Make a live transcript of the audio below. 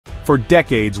For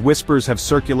decades, whispers have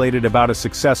circulated about a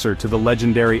successor to the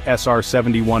legendary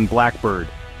SR-71 Blackbird.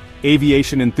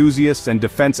 Aviation enthusiasts and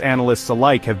defense analysts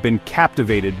alike have been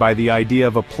captivated by the idea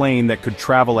of a plane that could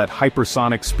travel at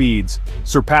hypersonic speeds,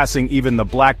 surpassing even the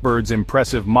Blackbird's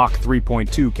impressive Mach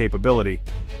 3.2 capability.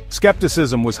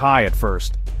 Skepticism was high at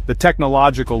first. The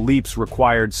technological leaps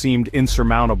required seemed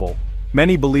insurmountable.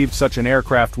 Many believed such an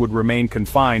aircraft would remain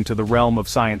confined to the realm of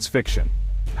science fiction.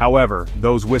 However,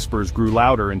 those whispers grew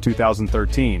louder in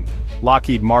 2013.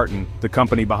 Lockheed Martin, the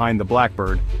company behind the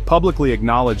Blackbird, publicly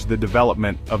acknowledged the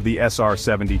development of the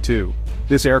SR-72.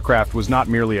 This aircraft was not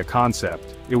merely a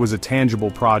concept, it was a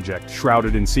tangible project,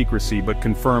 shrouded in secrecy but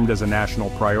confirmed as a national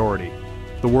priority.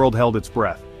 The world held its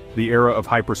breath. The era of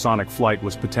hypersonic flight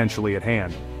was potentially at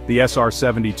hand. The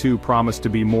SR-72 promised to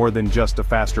be more than just a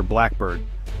faster Blackbird.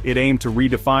 It aimed to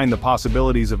redefine the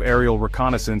possibilities of aerial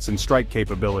reconnaissance and strike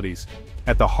capabilities.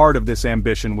 At the heart of this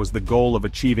ambition was the goal of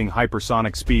achieving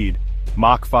hypersonic speed,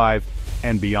 Mach 5,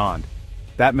 and beyond.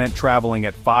 That meant traveling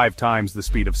at 5 times the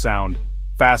speed of sound,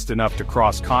 fast enough to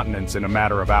cross continents in a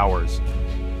matter of hours.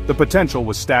 The potential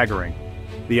was staggering.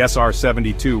 The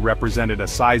SR-72 represented a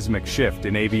seismic shift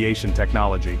in aviation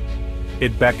technology.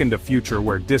 It beckoned a future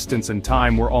where distance and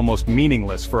time were almost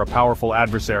meaningless for a powerful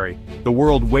adversary. The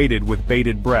world waited with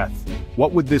bated breath.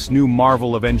 What would this new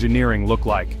marvel of engineering look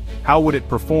like? How would it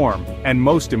perform? And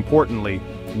most importantly,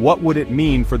 what would it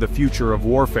mean for the future of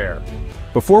warfare?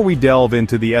 Before we delve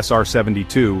into the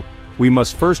SR-72, we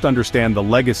must first understand the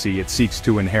legacy it seeks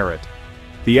to inherit.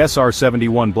 The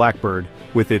SR-71 Blackbird,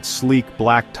 with its sleek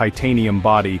black titanium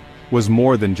body, was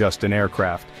more than just an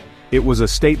aircraft. It was a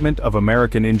statement of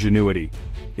American ingenuity.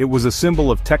 It was a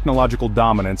symbol of technological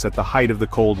dominance at the height of the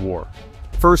Cold War.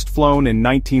 First flown in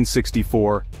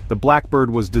 1964, the Blackbird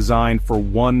was designed for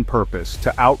one purpose: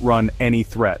 to outrun any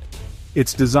threat.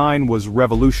 Its design was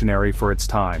revolutionary for its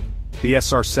time. The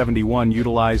SR-71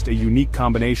 utilized a unique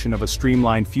combination of a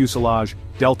streamlined fuselage,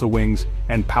 delta wings,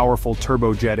 and powerful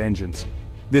turbojet engines.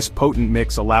 This potent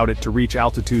mix allowed it to reach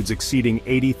altitudes exceeding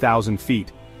 80,000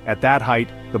 feet. At that height,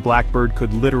 the Blackbird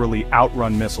could literally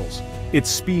outrun missiles. Its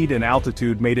speed and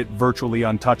altitude made it virtually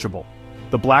untouchable.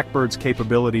 The Blackbird's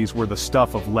capabilities were the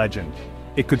stuff of legend.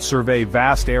 It could survey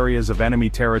vast areas of enemy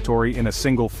territory in a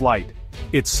single flight.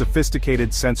 Its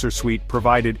sophisticated sensor suite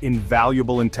provided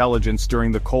invaluable intelligence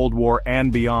during the Cold War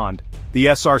and beyond. The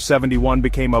SR-71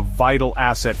 became a vital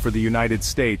asset for the United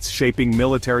States, shaping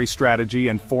military strategy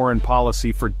and foreign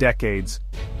policy for decades.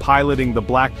 Piloting the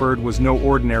Blackbird was no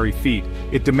ordinary feat.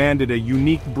 It demanded a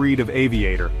unique breed of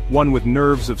aviator, one with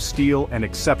nerves of steel and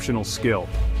exceptional skill.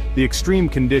 The extreme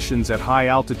conditions at high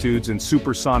altitudes and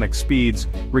supersonic speeds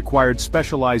required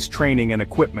specialized training and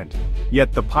equipment.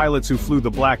 Yet the pilots who flew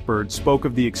the Blackbird spoke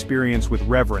of the experience with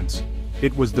reverence.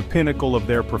 It was the pinnacle of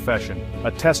their profession,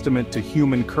 a testament to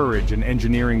human courage and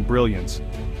engineering brilliance.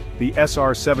 The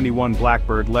SR-71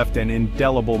 Blackbird left an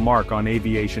indelible mark on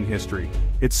aviation history.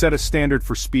 It set a standard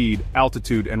for speed,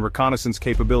 altitude, and reconnaissance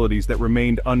capabilities that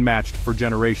remained unmatched for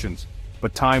generations.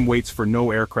 But time waits for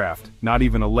no aircraft, not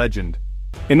even a legend.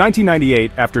 In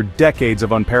 1998, after decades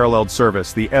of unparalleled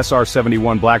service, the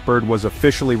SR-71 Blackbird was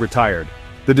officially retired.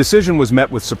 The decision was met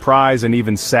with surprise and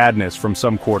even sadness from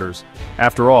some quarters.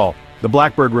 After all, the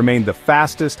Blackbird remained the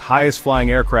fastest, highest-flying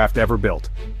aircraft ever built.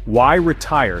 Why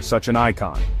retire such an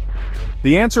icon?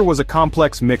 The answer was a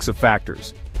complex mix of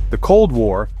factors. The Cold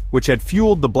War, which had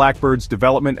fueled the Blackbird's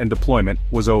development and deployment,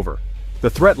 was over. The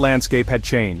threat landscape had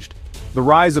changed. The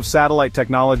rise of satellite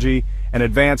technology and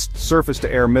advanced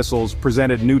surface-to-air missiles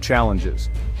presented new challenges.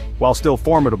 While still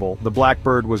formidable, the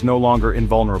Blackbird was no longer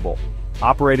invulnerable.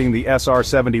 Operating the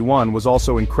SR-71 was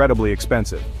also incredibly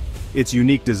expensive. Its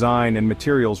unique design and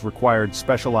materials required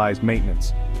specialized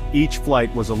maintenance. Each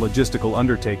flight was a logistical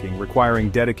undertaking requiring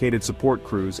dedicated support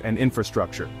crews and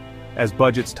infrastructure. As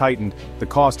budgets tightened, the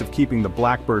cost of keeping the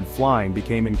Blackbird flying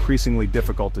became increasingly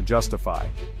difficult to justify.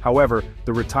 However,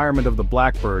 the retirement of the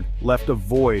Blackbird left a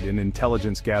void in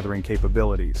intelligence-gathering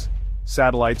capabilities.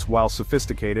 Satellites, while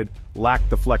sophisticated, lacked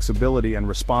the flexibility and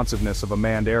responsiveness of a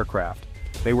manned aircraft.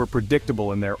 They were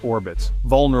predictable in their orbits,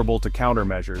 vulnerable to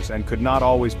countermeasures, and could not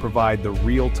always provide the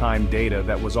real-time data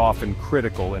that was often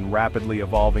critical in rapidly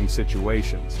evolving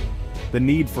situations. The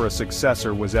need for a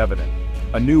successor was evident.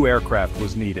 A new aircraft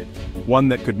was needed, one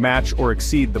that could match or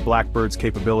exceed the Blackbird's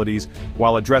capabilities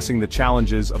while addressing the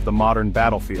challenges of the modern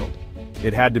battlefield.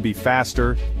 It had to be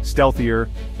faster, stealthier,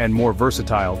 and more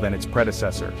versatile than its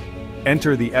predecessor.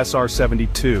 Enter the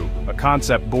SR-72, a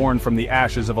concept born from the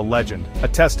ashes of a legend, a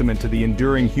testament to the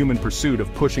enduring human pursuit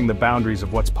of pushing the boundaries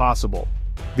of what's possible.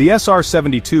 The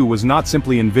SR-72 was not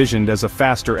simply envisioned as a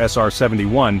faster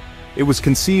SR-71, It was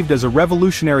conceived as a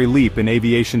revolutionary leap in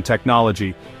aviation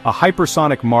technology, a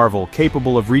hypersonic marvel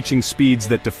capable of reaching speeds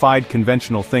that defied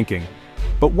conventional thinking.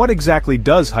 But what exactly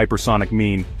does hypersonic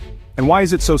mean? And why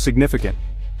is it so significant?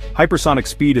 Hypersonic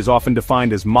speed is often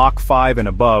defined as Mach 5 and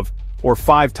above, or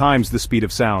 5 times the speed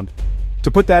of sound.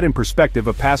 To put that in perspective,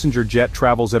 a passenger jet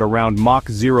travels at around Mach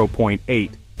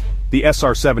 0.8. The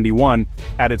SR-71,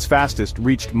 at its fastest,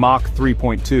 reached Mach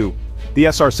 3.2. The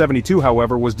SR-72,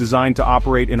 however, was designed to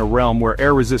operate in a realm where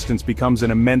air resistance becomes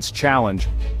an immense challenge,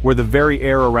 where the very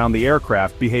air around the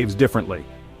aircraft behaves differently.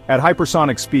 At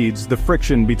hypersonic speeds, the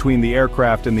friction between the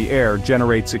aircraft and the air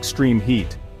generates extreme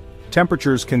heat.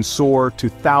 Temperatures can soar to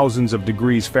thousands of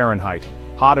degrees Fahrenheit,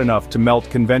 hot enough to melt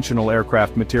conventional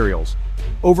aircraft materials.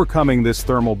 Overcoming this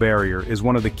thermal barrier is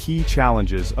one of the key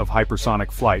challenges of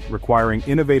hypersonic flight, requiring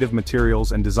innovative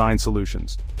materials and design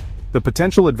solutions. The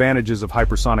potential advantages of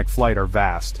hypersonic flight are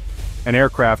vast. An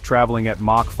aircraft traveling at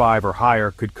Mach 5 or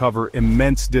higher could cover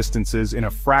immense distances in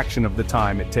a fraction of the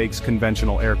time it takes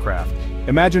conventional aircraft.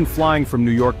 Imagine flying from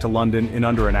New York to London in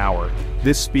under an hour.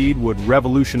 This speed would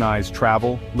revolutionize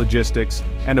travel, logistics,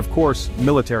 and of course,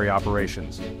 military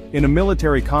operations. In a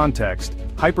military context,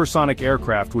 hypersonic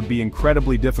aircraft would be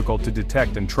incredibly difficult to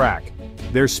detect and track.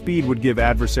 Their speed would give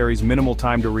adversaries minimal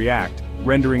time to react,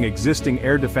 rendering existing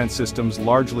air defense systems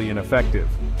largely ineffective.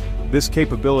 This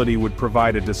capability would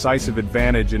provide a decisive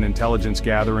advantage in intelligence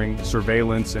gathering,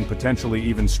 surveillance, and potentially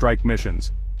even strike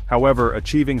missions. However,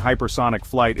 achieving hypersonic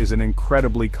flight is an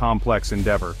incredibly complex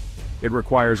endeavor. It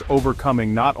requires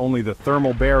overcoming not only the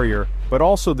thermal barrier, but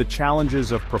also the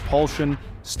challenges of propulsion,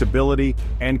 stability,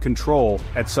 and control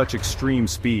at such extreme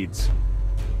speeds.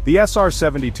 The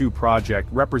SR-72 project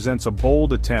represents a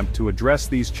bold attempt to address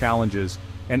these challenges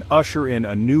and usher in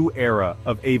a new era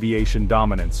of aviation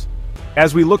dominance.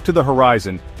 As we look to the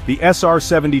horizon, the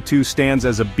SR-72 stands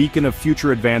as a beacon of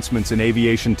future advancements in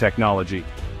aviation technology.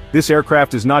 This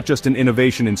aircraft is not just an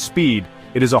innovation in speed,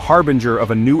 it is a harbinger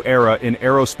of a new era in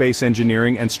aerospace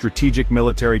engineering and strategic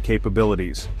military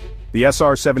capabilities. The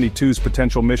SR-72's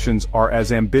potential missions are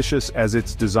as ambitious as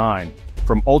its design,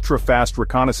 from ultra-fast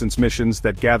reconnaissance missions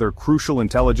that gather crucial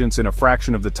intelligence in a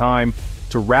fraction of the time,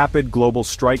 to rapid global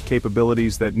strike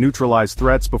capabilities that neutralize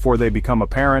threats before they become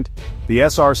apparent. The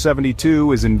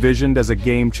SR-72 is envisioned as a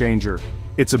game-changer.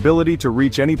 Its ability to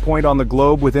reach any point on the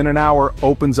globe within an hour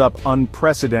opens up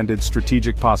unprecedented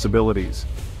strategic possibilities.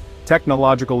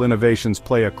 Technological innovations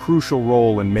play a crucial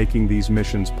role in making these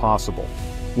missions possible.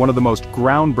 One of the most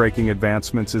groundbreaking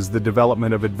advancements is the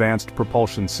development of advanced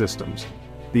propulsion systems.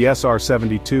 The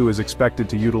SR-72 is expected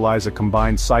to utilize a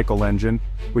combined cycle engine,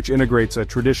 which integrates a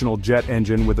traditional jet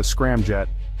engine with a scramjet.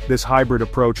 This hybrid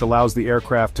approach allows the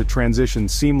aircraft to transition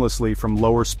seamlessly from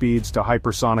lower speeds to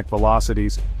hypersonic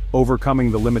velocities, overcoming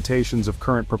the limitations of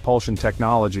current propulsion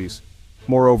technologies.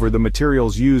 Moreover, the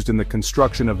materials used in the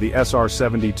construction of the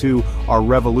SR-72 are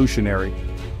revolutionary.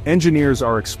 Engineers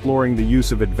are exploring the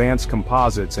use of advanced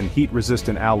composites and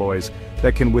heat-resistant alloys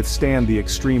that can withstand the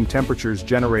extreme temperatures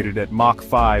generated at Mach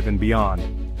 5 and beyond.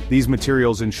 These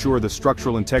materials ensure the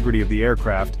structural integrity of the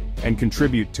aircraft and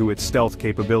contribute to its stealth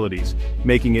capabilities,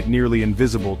 making it nearly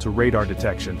invisible to radar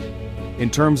detection. In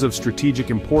terms of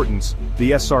strategic importance,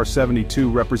 the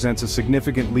SR-72 represents a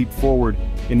significant leap forward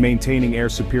in maintaining air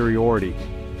superiority.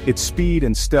 Its speed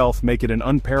and stealth make it an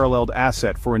unparalleled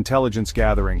asset for intelligence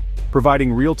gathering,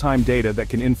 providing real-time data that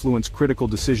can influence critical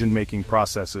decision-making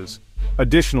processes.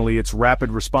 Additionally, its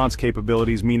rapid response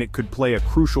capabilities mean it could play a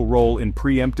crucial role in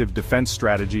preemptive defense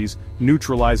strategies,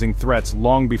 neutralizing threats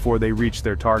long before they reach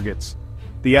their targets.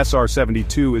 The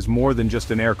SR-72 is more than just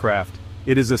an aircraft.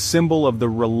 It is a symbol of the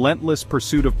relentless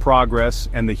pursuit of progress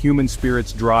and the human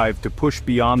spirit's drive to push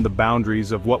beyond the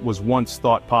boundaries of what was once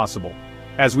thought possible.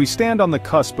 As we stand on the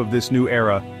cusp of this new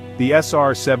era, the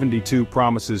SR-72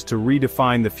 promises to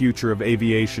redefine the future of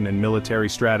aviation and military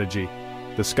strategy.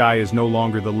 The sky is no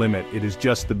longer the limit, it is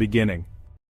just the beginning.